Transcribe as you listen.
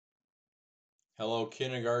Hello,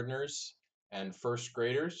 kindergartners and first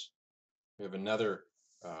graders. We have another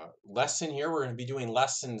lesson here. We're going to be doing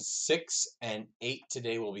lessons 6 and 8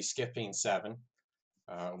 today. We'll be skipping 7.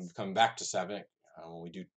 We'll come back to 7 when we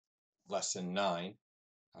do lesson 9.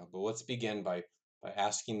 But let's begin by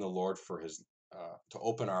asking the Lord for his to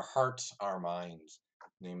open our hearts, our minds.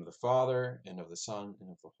 In the name of the Father, and of the Son, and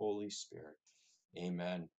of the Holy Spirit.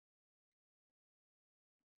 Amen.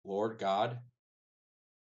 Lord God,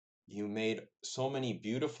 you made so many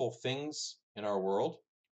beautiful things in our world.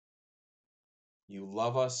 You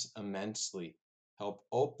love us immensely. Help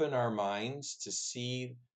open our minds to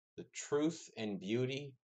see the truth and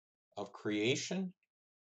beauty of creation,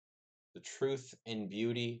 the truth and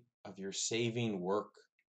beauty of your saving work,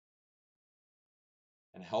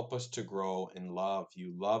 and help us to grow in love.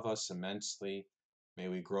 You love us immensely. May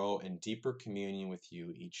we grow in deeper communion with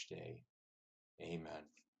you each day. Amen.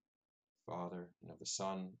 Father, and of the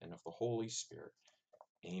Son, and of the Holy Spirit.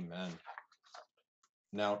 Amen.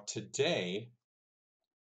 Now, today,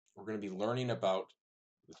 we're going to be learning about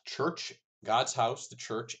the church, God's house, the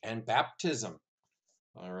church, and baptism.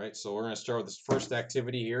 All right, so we're going to start with this first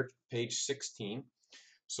activity here, page 16.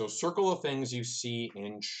 So circle the things you see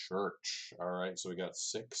in church. All right, so we got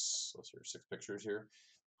 6 pictures here.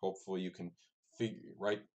 Hopefully you can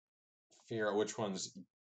figure out which ones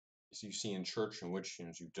you see in church and which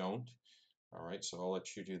ones you don't. All right, so I'll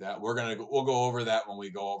let you do that. We'll go over that when we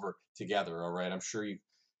go over together. All right, I'm sure you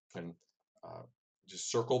can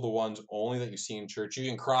just circle the ones only that you see in church. You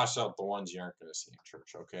can cross out the ones you aren't going to see in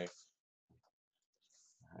church. Okay.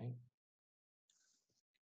 All right.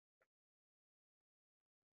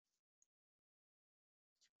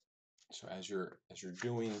 So as you're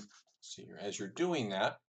doing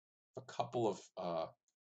that, a couple of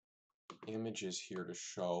images here to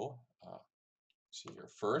show. See here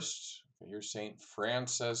first. Here's Saint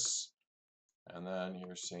Francis, and then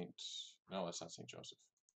here's No, that's not Saint Joseph.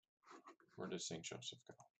 Where did Saint Joseph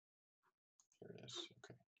go? Here it is.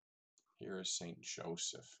 Okay. Here is Saint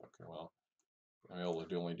Joseph. Okay. Well, I'm able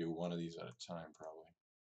to only do one of these at a time, probably.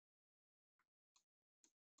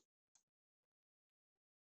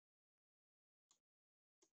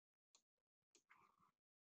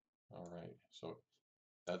 All right. So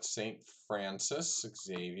that's Saint Francis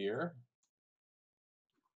Xavier.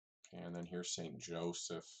 And then here's Saint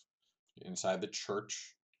Joseph inside the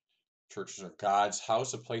church. Churches are God's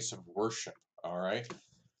house, a place of worship. All right.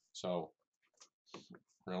 So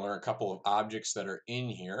we're going to learn a couple of objects that are in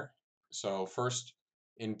here. So first,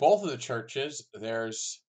 in both of the churches,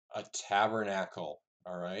 there's a tabernacle.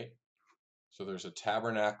 All right. So there's a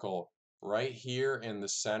tabernacle right here in the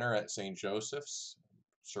center at St. Joseph's.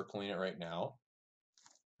 Circling it right now.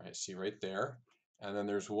 All right. See right there. And then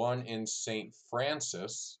there's one in St.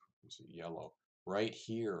 Francis. It's yellow. Right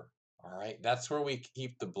here. All right. That's where we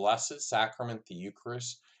keep the Blessed Sacrament, the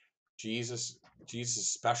Eucharist. Jesus'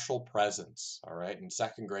 special presence. All right. In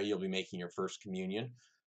second grade, you'll be making your first communion.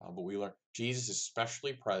 But we learn Jesus is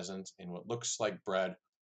specially present in what looks like bread,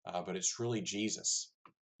 but it's really Jesus.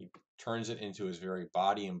 He turns it into his very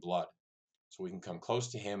body and blood. So we can come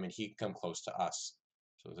close to him and he can come close to us.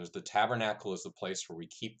 So there's the tabernacle is the place where we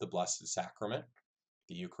keep the Blessed Sacrament,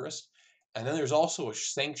 the Eucharist. And then there's also a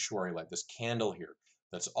sanctuary, like this candle here,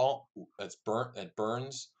 that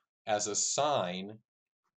burns as a sign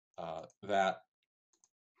that,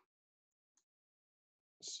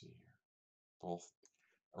 let's see here, both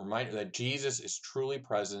a reminder that Jesus is truly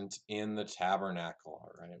present in the tabernacle.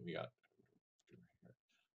 All right, we got,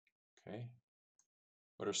 okay.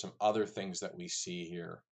 What are some other things that we see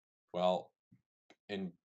here? Well,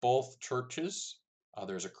 in both churches,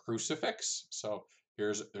 there's a crucifix. So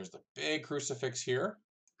there's the big crucifix here.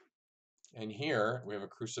 And here we have a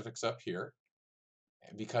crucifix up here.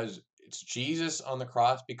 Because it's Jesus on the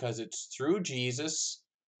cross, because it's through Jesus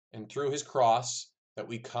and through his cross that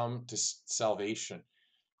we come to salvation,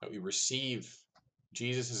 that we receive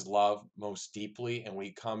Jesus' love most deeply, and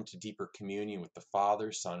we come to deeper communion with the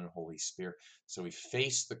Father, Son, and Holy Spirit. So we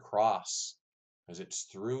face the cross because it's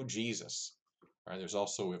through Jesus. All right, there's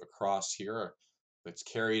also, we have a cross here that's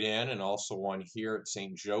carried in, and also one here at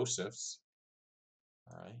St. Joseph's.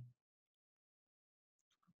 All right.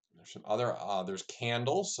 There's some other, there's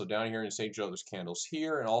candles. So down here in St. Joe, there's candles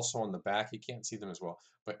here, and also on the back, you can't see them as well.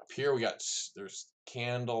 But up here, there's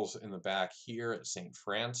candles in the back here at St.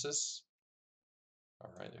 Francis.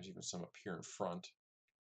 All right, there's even some up here in front.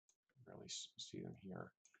 You can really see them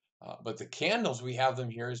here. But the candles, we have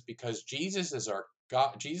them here is because Jesus is our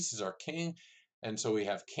God, Jesus is our King. And so we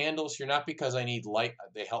have candles here, not because I need light.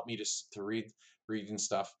 They help me to read and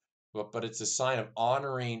stuff. But it's a sign of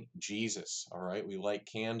honoring Jesus. All right, we light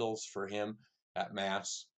candles for him at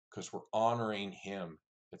Mass because we're honoring him.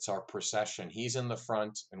 It's our procession. He's in the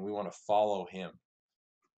front, and we want to follow him.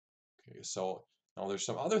 Okay, so now there's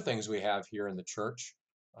some other things we have here in the church,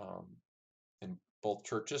 um, in both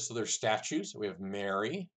churches. So there's statues. We have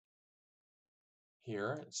Mary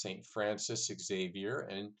here, St. Francis Xavier,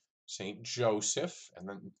 and St. Joseph. And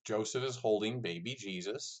then Joseph is holding baby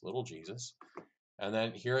Jesus, little Jesus. And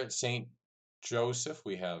then here at St. Joseph,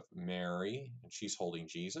 we have Mary, and she's holding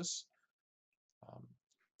Jesus. Um,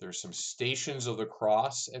 there's some stations of the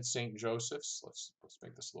cross at St. Joseph's. Let's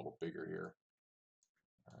make this a little bigger here.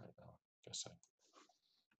 All right, I guess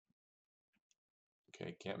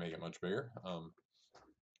okay, can't make it much bigger.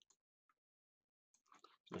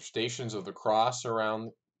 There's stations of the cross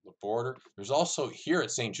around the border. There's also here at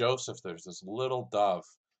St. Joseph, there's this little dove.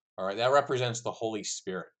 All right, that represents the Holy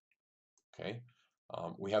Spirit. Okay,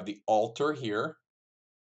 we have the altar here.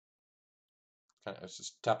 Kind of, it's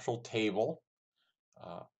a stepsial table.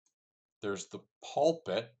 There's the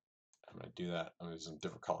pulpit. I'm going to do that. I'm using a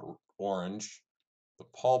different color, orange. The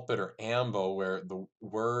pulpit or ambo, where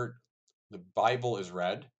the Bible is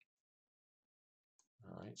read.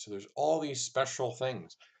 All right, so there's all these special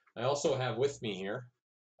things. I also have with me here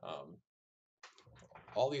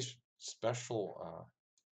all these special.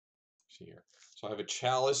 See here. So I have a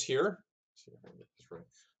chalice here. Let's see if I can get this right.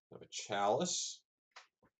 I have a chalice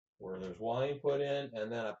where there's wine put in,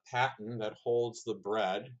 and then a paten that holds the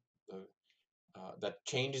bread, that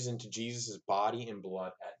changes into Jesus' body and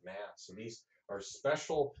blood at Mass. So these are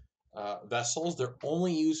special vessels. They're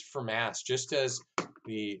only used for Mass, just as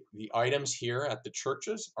the items here at the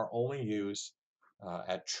churches are only used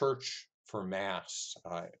at church for Mass,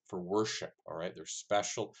 for worship. All right, they're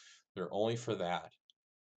special. They're only for that.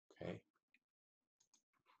 Okay.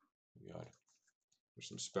 Good. There's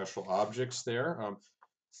some special objects there. All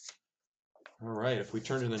right, if we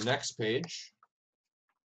turn to the next page,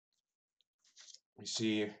 we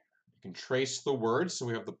see you can trace the words. So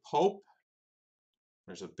we have the Pope,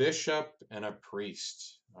 there's a bishop, and a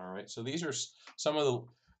priest. All right, so these are some of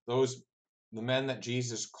the men that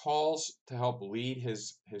Jesus calls to help lead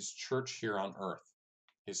his church here on earth,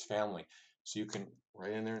 his family. So you can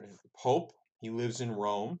write in there, the Pope, he lives in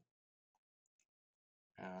Rome,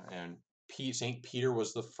 and St. Peter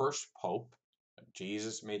was the first pope.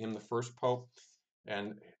 Jesus made him the first pope,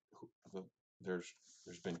 and there's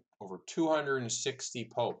been over 260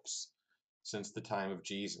 popes since the time of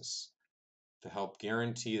Jesus to help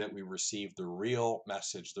guarantee that we receive the real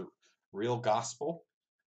message, the real gospel,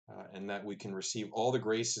 and that we can receive all the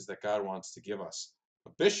graces that God wants to give us. A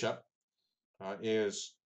bishop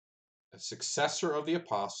is a successor of the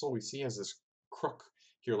apostle. We see he has this crook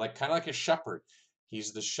here, kind of like a shepherd.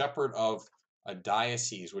 He's the shepherd of a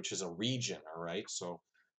diocese, which is a region, all right? So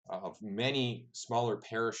of many smaller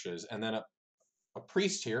parishes. And then a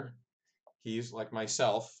priest here, he's like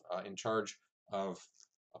myself, in charge of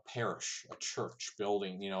a parish, a church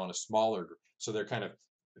building, in a smaller group. So they're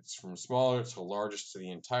it's from smaller to largest to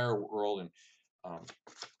the entire world. And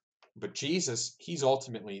but Jesus, he's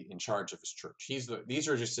ultimately in charge of his church. These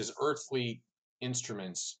are just his earthly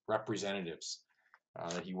instruments, representatives.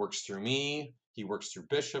 That he works through me, he works through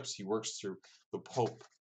bishops, he works through the Pope.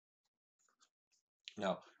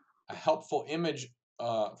 Now, a helpful image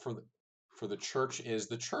for the church is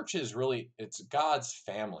it's God's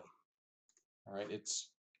family. All right,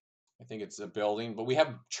 I think it's a building, but we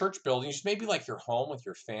have church buildings, maybe like your home with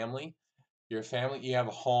your family. You have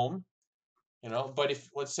a home, but if,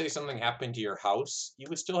 let's say, something happened to your house, you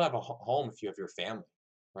would still have a home if you have your family,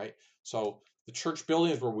 right? So the church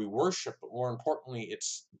building is where we worship, but more importantly,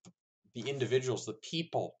 it's the individuals, the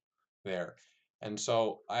people there. And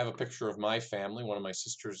so I have a picture of my family. One of my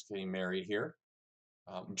sisters getting married here.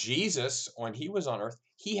 Jesus, when he was on earth,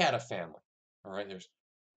 he had a family. All right, there's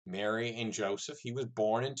Mary and Joseph. He was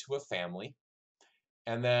born into a family.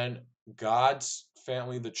 And then God's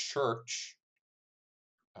family, the church,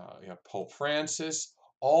 you have Pope Francis,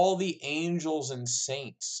 all the angels and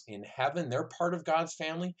saints in heaven, they're part of God's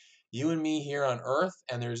family. You and me here on earth,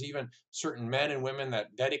 and there's even certain men and women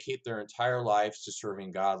that dedicate their entire lives to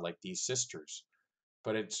serving God, like these sisters.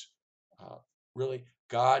 But it's really,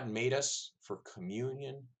 God made us for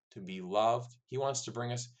communion, to be loved. He wants to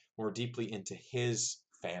bring us more deeply into his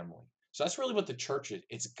family. So that's really what the church is.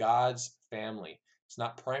 It's God's family. It's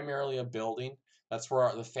not primarily a building. That's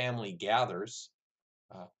where the family gathers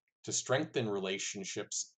to strengthen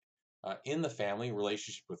relationships in the family,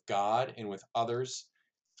 relationship with God and with others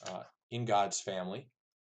in God's family.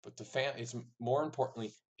 But it's more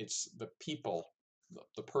importantly, it's the people,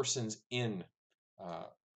 the persons in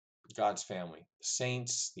God's family, the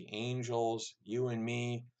saints, the angels, you and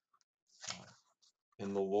me.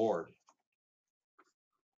 in the Lord.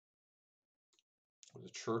 The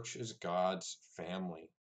church is God's family.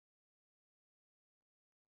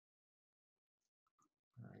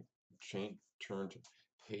 All right, turn to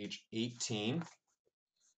page 18.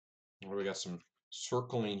 We got some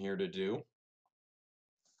circling here to do.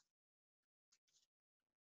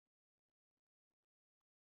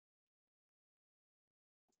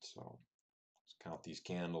 So let's count these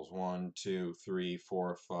candles. 1, 2, 3,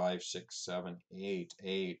 4, 5, 6, 7, 8.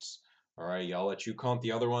 8. All right, I'll let you count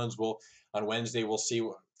the other ones. On Wednesday we'll see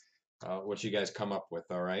what you guys come up with.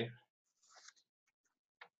 All right.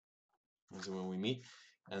 This is when we meet.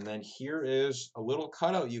 And then here is a little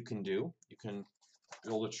cutout you can do. You can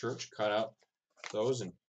build a church, cut out those,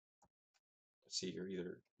 and let's see here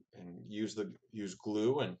either and use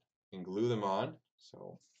glue and glue them on.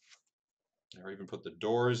 So or even put the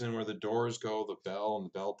doors in where the doors go, the bell and the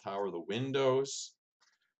bell tower, the windows.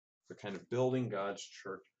 We're kind of building God's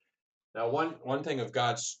church. Now, one thing of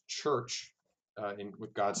God's church,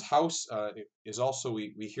 with God's house, is also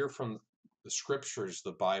we hear from the scriptures,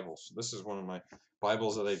 the Bible. So this is one of my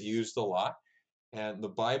Bibles that I've used a lot, and the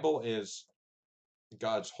Bible is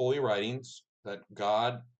God's holy writings that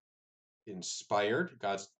God's inspired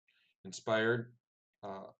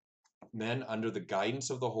men under the guidance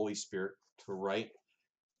of the Holy Spirit to write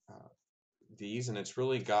uh, these, and it's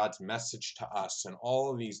really God's message to us. And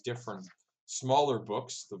all of these different smaller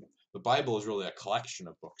books, the Bible is really a collection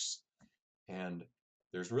of books. And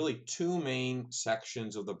there's really two main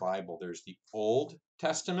sections of the Bible. There's the Old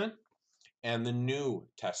Testament and the New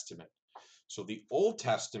Testament. So the Old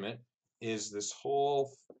Testament is this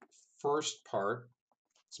whole first part.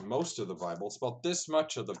 It's most of the Bible. It's about this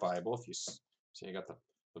much of the Bible. If you see, I got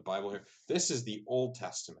the Bible here. This is the Old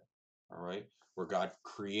Testament, all right, where God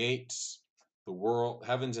creates the world,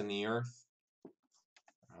 heavens and the earth.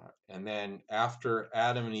 And then after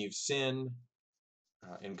Adam and Eve sin,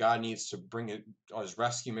 and God needs to bring it on his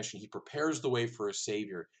rescue mission, he prepares the way for a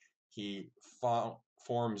savior. He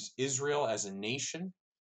forms Israel as a nation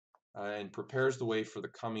and prepares the way for the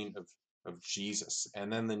coming of Jesus.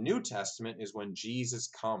 And then the New Testament is when Jesus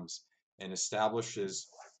comes and establishes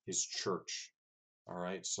his church. All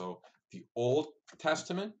right, so the Old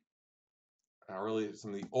Testament, really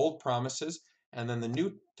some of the old promises, and then the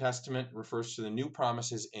New Testament refers to the new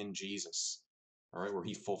promises in Jesus. All right, where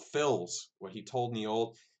he fulfills what he told in the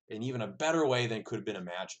Old in even a better way than could have been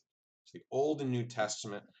imagined. So the Old and New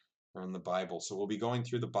Testament are in the Bible. So we'll be going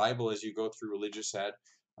through the Bible as you go through religious ed.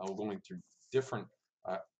 We're going through different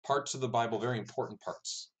parts of the Bible, very important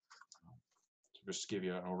parts. To just give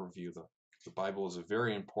you an overview, the Bible is a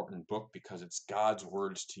very important book because it's God's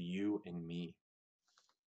words to you and me.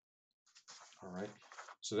 All right,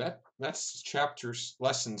 so that's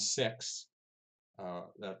lesson 6.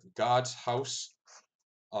 That God's house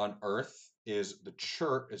on earth is the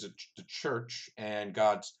church, and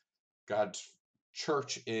God's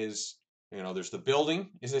church is, there's the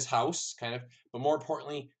building is his house, kind of, but more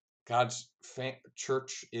importantly, God's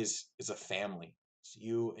church is a family. It's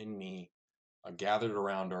you and me gathered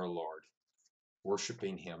around our Lord,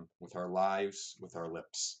 worshiping him with our lives, with our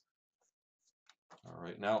lips. All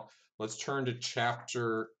right, now let's turn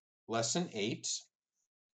to lesson 8.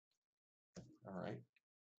 All right.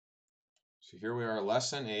 So here we are,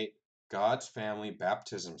 lesson 8, God's family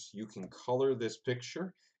baptisms. You can color this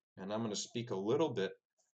picture, and I'm going to speak a little bit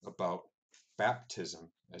about baptism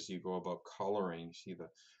as you go about coloring. You see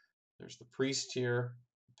there's the priest here,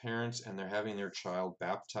 the parents, and they're having their child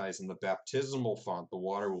baptized in the baptismal font. The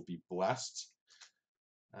water will be blessed,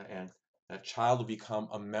 and that child will become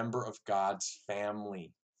a member of God's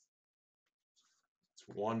family.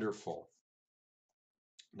 It's wonderful.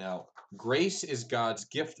 Now, grace is God's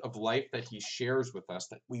gift of life that he shares with us,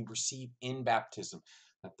 that we receive in baptism.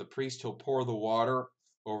 That the priest will pour the water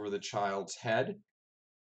over the child's head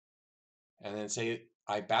and then say,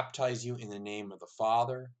 I baptize you in the name of the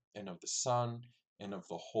Father and of the Son and of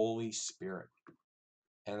the Holy Spirit.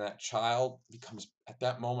 And that child becomes, at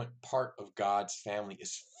that moment, part of God's family,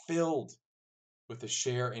 is filled with a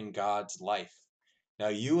share in God's life. Now,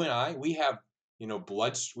 you and I, we have, we have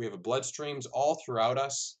bloodstreams all throughout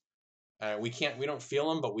us. We don't feel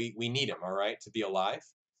them, but we need them, all right, to be alive.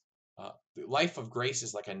 The life of grace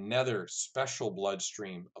is like another special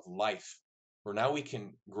bloodstream of life, where now we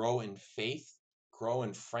can grow in faith, grow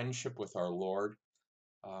in friendship with our Lord,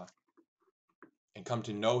 and come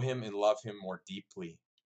to know him and love him more deeply.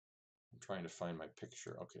 I'm trying to find my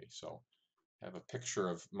picture. Okay, so I have a picture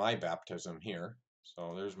of my baptism here.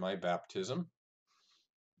 So there's my baptism.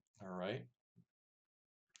 All right.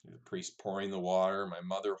 The priest pouring the water, my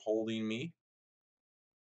mother holding me.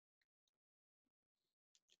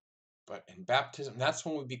 But in baptism, that's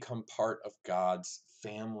when we become part of God's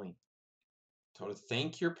family. So to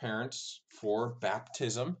thank your parents for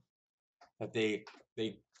baptism, that they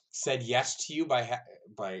said yes to you by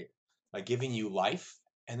by giving you life,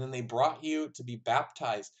 and then they brought you to be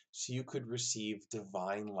baptized so you could receive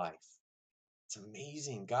divine life. It's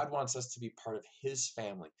amazing. God wants us to be part of His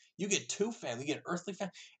family. You get two families. You get an earthly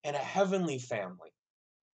family and a heavenly family,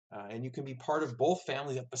 and you can be part of both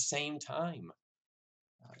families at the same time.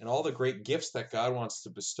 And all the great gifts that God wants to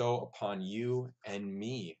bestow upon you and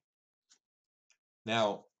me.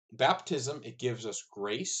 Now, baptism, it gives us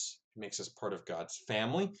grace, it makes us part of God's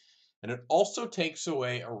family, and it also takes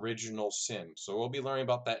away original sin. So we'll be learning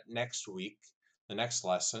about that next week, the next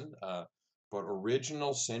lesson, about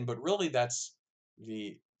original sin, but really that's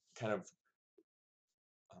the kind of,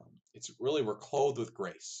 it's really we're clothed with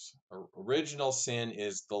grace. Original sin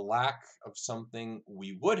is the lack of something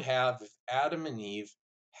we would have if Adam and Eve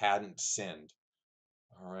hadn't sinned.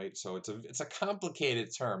 All right, so it's a complicated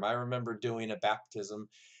term. I remember doing a baptism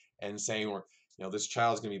and saying, this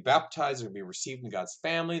child is going to be baptized, they're going to be received in God's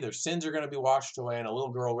family, their sins are going to be washed away. And a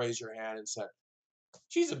little girl raised her hand and said,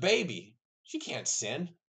 "She's a baby. She can't sin."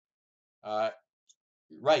 Uh,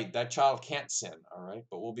 right, that child can't sin. All right,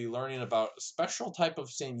 but we'll be learning about a special type of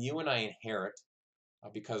sin you and I inherit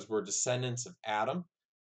because we're descendants of Adam.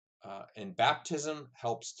 And baptism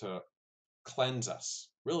helps to cleanse us,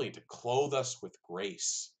 really to clothe us with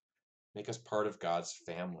grace, make us part of God's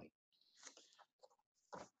family.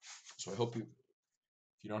 So I hope if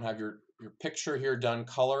you don't have your picture here done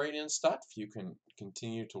coloring and stuff, you can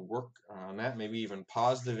continue to work on that. Maybe even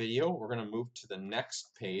pause the video. We're going to move to the next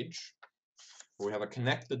page where we have a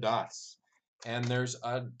connect the dots. And there's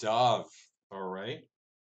a dove, all right?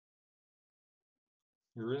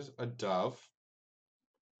 Here is a dove.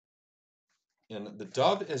 And the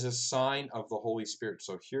dove is a sign of the Holy Spirit.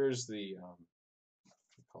 So here's the,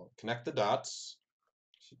 call it connect the dots.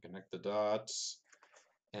 So connect the dots.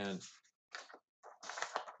 And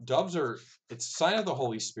doves it's a sign of the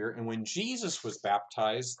Holy Spirit. And when Jesus was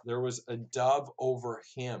baptized, there was a dove over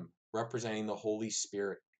him representing the Holy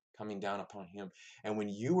Spirit coming down upon him. And when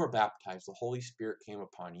you were baptized, the Holy Spirit came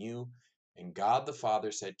upon you, and God the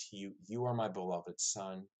Father said to you, "You are my beloved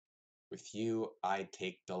Son. With you I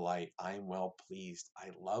take delight. I am well pleased.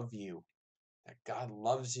 I love you." That God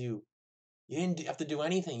loves you. You didn't have to do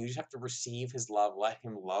anything. You just have to receive his love. Let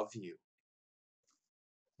him love you.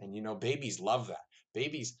 And babies love that.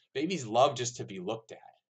 Babies love just to be looked at.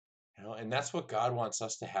 And that's what God wants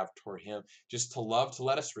us to have toward him, just to love, to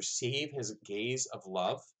let us receive his gaze of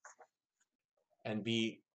love and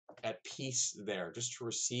be at peace there, just to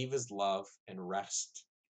receive his love and rest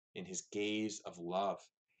in his gaze of love.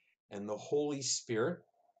 And the Holy Spirit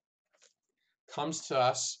comes to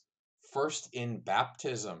us first in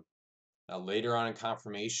baptism. Now, later on in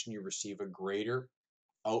confirmation, you receive a greater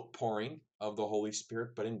outpouring of the Holy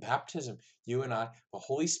Spirit. But in baptism, you and I, the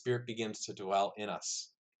Holy Spirit begins to dwell in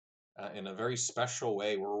us in a very special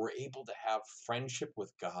way where we're able to have friendship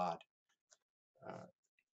with God.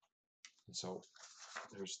 And so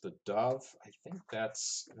there's the dove. I think that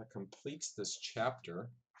completes this chapter.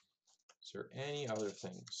 Is there any other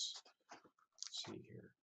things? Let's see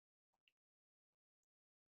here.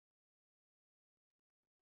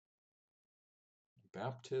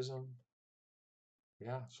 Baptism.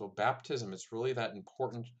 Yeah, so baptism, it's really that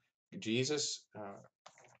important. Jesus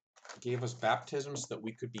gave us baptism so that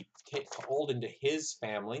we could be called into his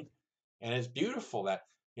family. And it's beautiful that,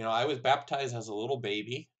 I was baptized as a little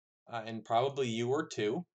baby, and probably you were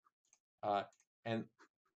too. And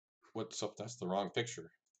what's up? That's the wrong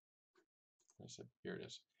picture. I said, here it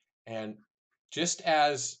is. And just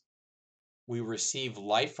as we receive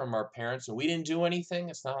life from our parents, and we didn't do anything,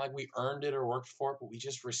 it's not like we earned it or worked for it, but we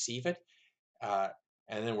just receive it.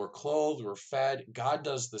 And then we're clothed, we're fed. God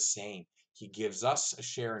does the same. He gives us a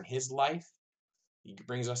share in his life. He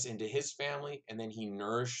brings us into his family, and then he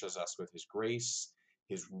nourishes us with his grace,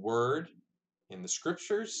 his word in the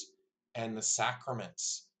scriptures, and the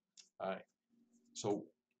sacraments. So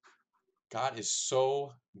God is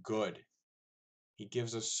so good. He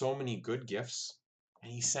gives us so many good gifts,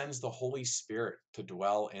 and he sends the Holy Spirit to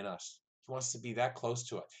dwell in us. He wants to be that close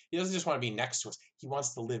to us. He doesn't just want to be next to us. He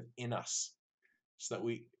wants to live in us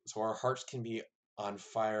so our hearts can be on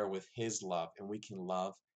fire with his love, and we can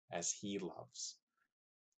love as he loves.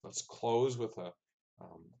 Let's close with a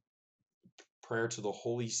prayer to the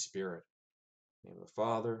Holy Spirit. In the name of the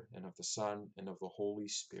Father, and of the Son, and of the Holy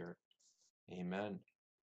Spirit. Amen.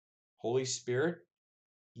 Holy Spirit,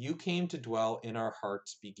 you came to dwell in our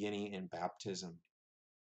hearts beginning in baptism.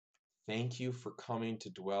 Thank you for coming to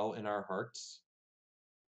dwell in our hearts.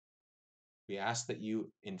 We ask that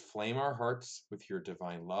you inflame our hearts with your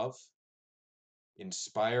divine love,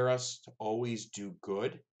 inspire us to always do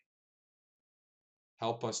good,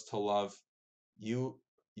 help us to love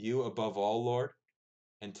you above all, Lord,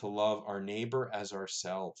 and to love our neighbor as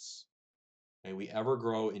ourselves. May we ever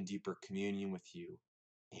grow in deeper communion with you.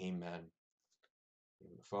 Amen. In the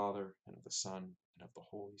name of the Father, and of the Son, and of the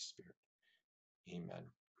Holy Spirit. Amen.